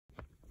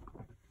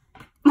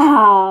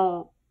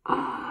Oh,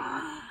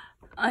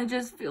 I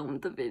just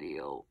filmed the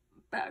video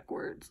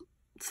backwards,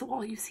 so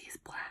all you see is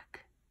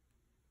black.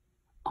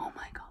 Oh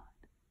my god.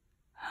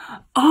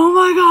 Oh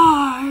my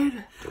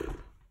god!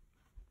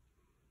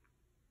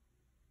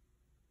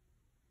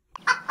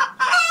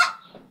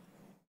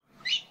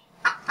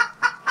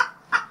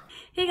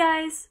 Hey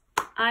guys,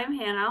 I'm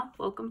Hannah.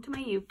 Welcome to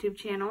my YouTube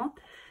channel.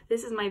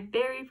 This is my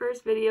very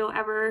first video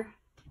ever,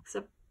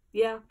 except,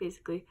 yeah,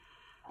 basically.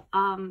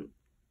 And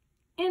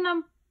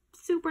I'm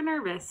super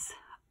nervous.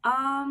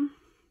 I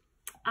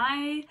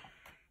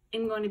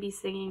am going to be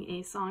singing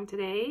a song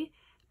today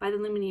by the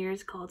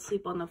Lumineers called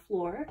Sleep on the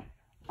Floor.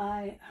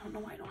 I don't know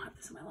why I don't have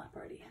this in my lap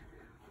already.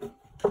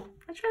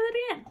 Let's try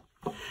that again.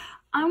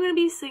 I'm going to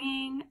be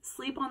singing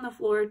Sleep on the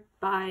Floor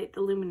by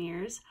the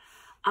Lumineers.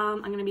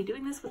 I'm going to be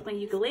doing this with my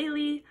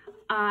ukulele.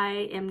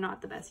 I am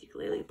not the best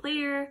ukulele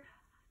player,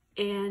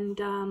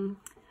 and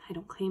I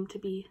don't claim to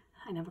be.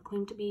 I never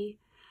claimed to be.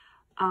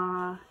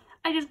 I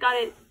just got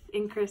it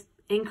in Christmas.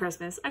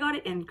 I got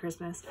it in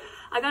Christmas.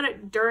 I got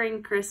it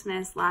during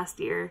Christmas last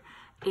year,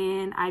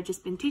 and I've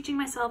just been teaching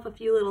myself a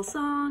few little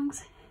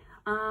songs,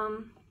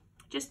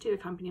 just to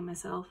accompany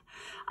myself.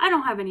 I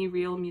don't have any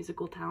real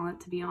musical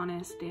talent, to be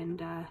honest, and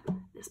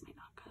this may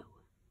not go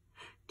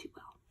too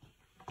well.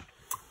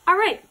 All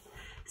right.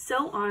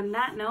 So on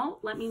that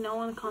note, let me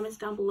know in the comments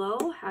down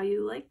below how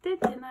you liked it,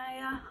 and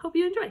I hope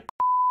you enjoy.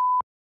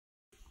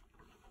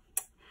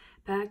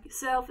 Pack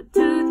yourself a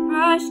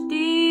toothbrush,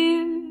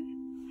 dear.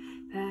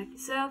 Pack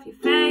yourself your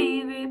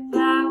favorite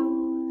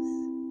blouse.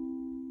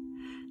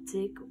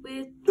 Take a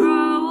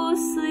withdrawal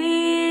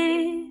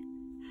slip.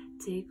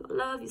 Take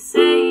all of your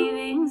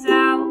savings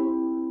out.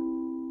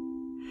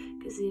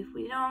 'Cause if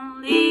we don't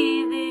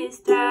leave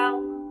this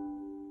town,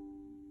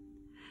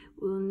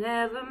 we'll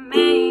never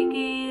make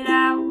it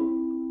out.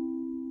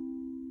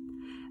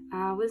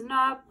 I was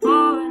not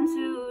born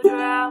to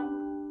drown.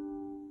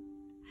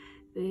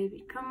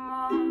 Baby, come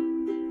on.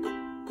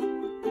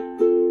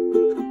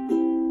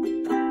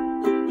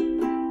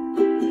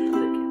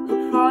 Look at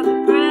what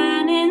Father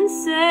Brennan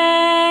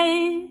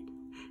said.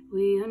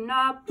 We are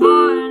not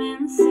born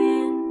in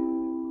sin.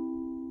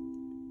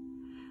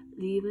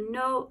 Leave a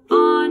note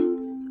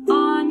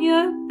on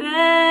your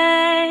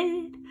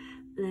bed.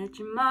 Let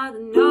your mother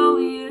know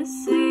you're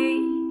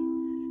safe.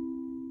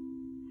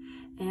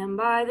 And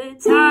by the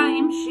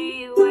time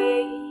she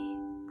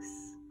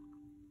wakes,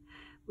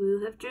 we'll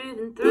have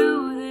driven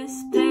through the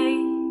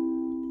state.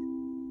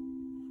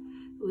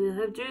 We'll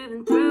have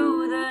driven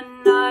through the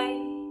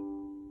night.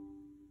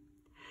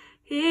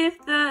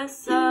 If the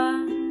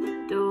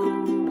sun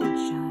don't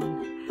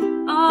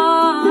shine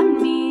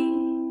on me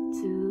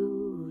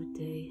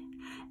today,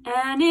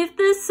 and if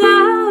the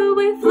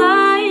subway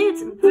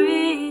flights and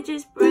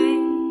bridges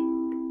break,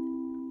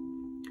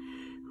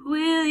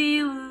 will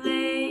you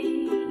lay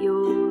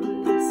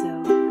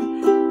yourself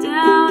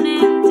down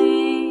and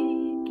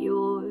dig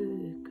your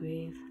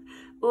grave?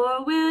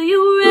 Or will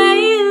you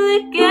rail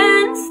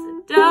against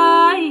the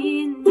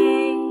dying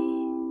days?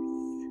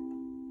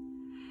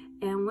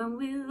 And when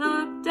we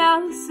looked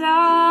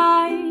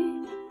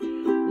outside,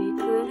 we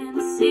couldn't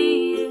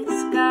see the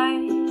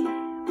sky.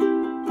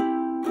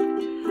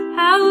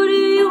 How do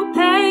you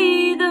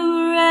pay the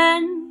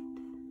rent?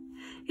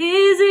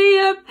 Is it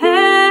your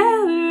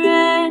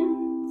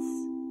parents?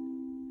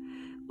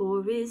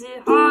 Or is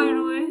it hard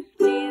work,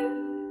 dear?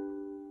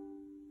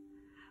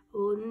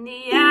 Holding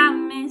the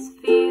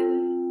atmosphere.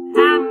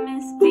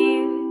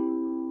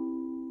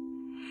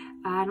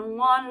 I don't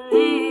want to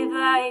live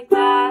like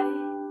that.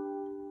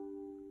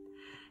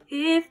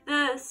 If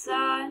the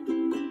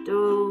sun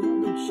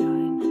don't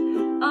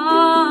shine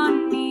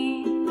on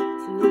me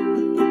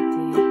today,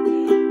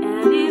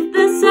 and if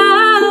the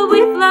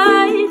subway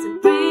flights and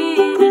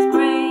bridges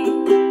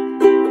break,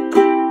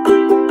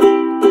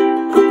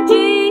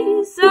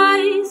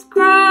 Jesus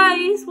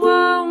Christ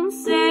won't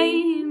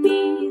save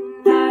me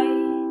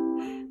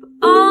tonight. But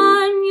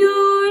on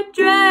your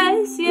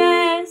dress,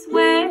 yes,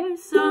 wear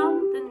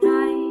something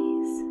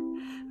nice.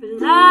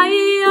 Rely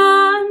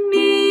on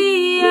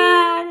me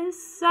at a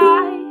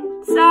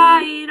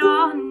side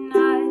on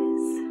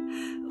us.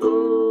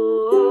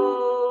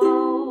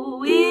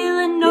 Oh,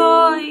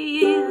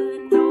 Illinois,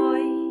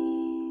 Illinois.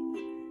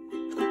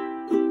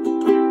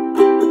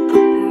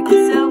 Pack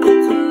yourself a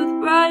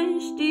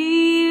toothbrush,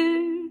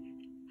 dear.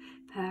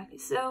 Pack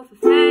yourself a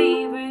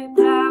favorite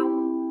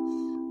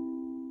blouse.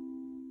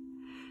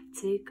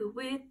 Take a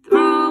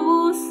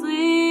withdrawal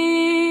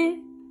slip.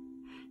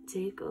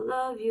 Take all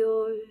of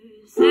your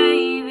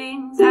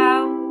savings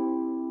out.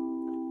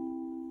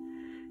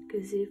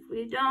 'Cause if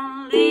we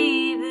don't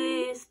leave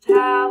this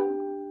town,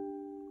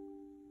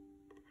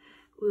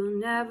 we'll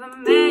never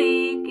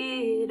make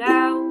it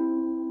out.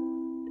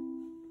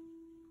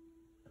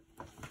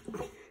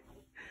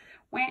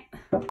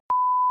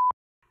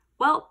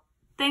 Well,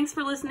 thanks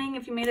for listening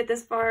if you made it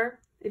this far.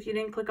 If you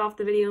didn't click off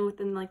the video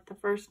within like the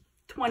first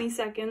 20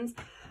 seconds.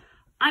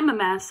 I'm a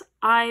mess.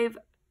 I've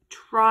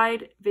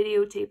tried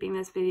videotaping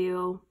this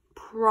video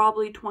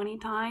probably 20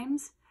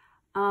 times.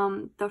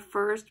 The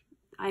first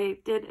I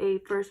did a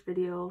first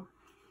video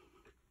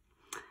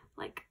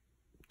like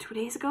 2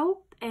 days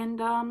ago,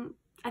 and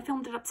I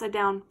filmed it upside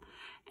down,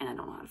 and I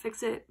don't know how to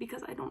fix it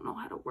because I don't know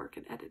how to work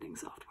in editing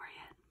software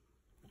yet.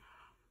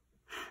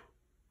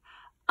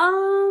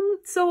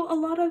 So a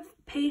lot of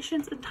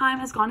patience and time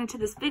has gone into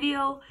this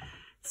video.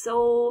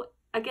 So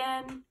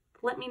again,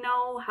 let me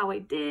know how I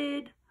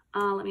did.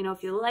 Let me know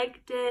if you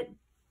liked it.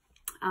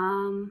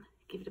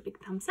 Give it a big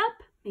thumbs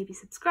up, maybe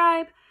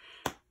subscribe,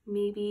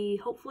 maybe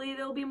hopefully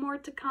there'll be more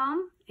to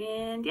come.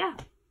 And yeah,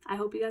 I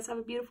hope you guys have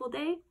a beautiful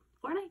day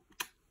or night.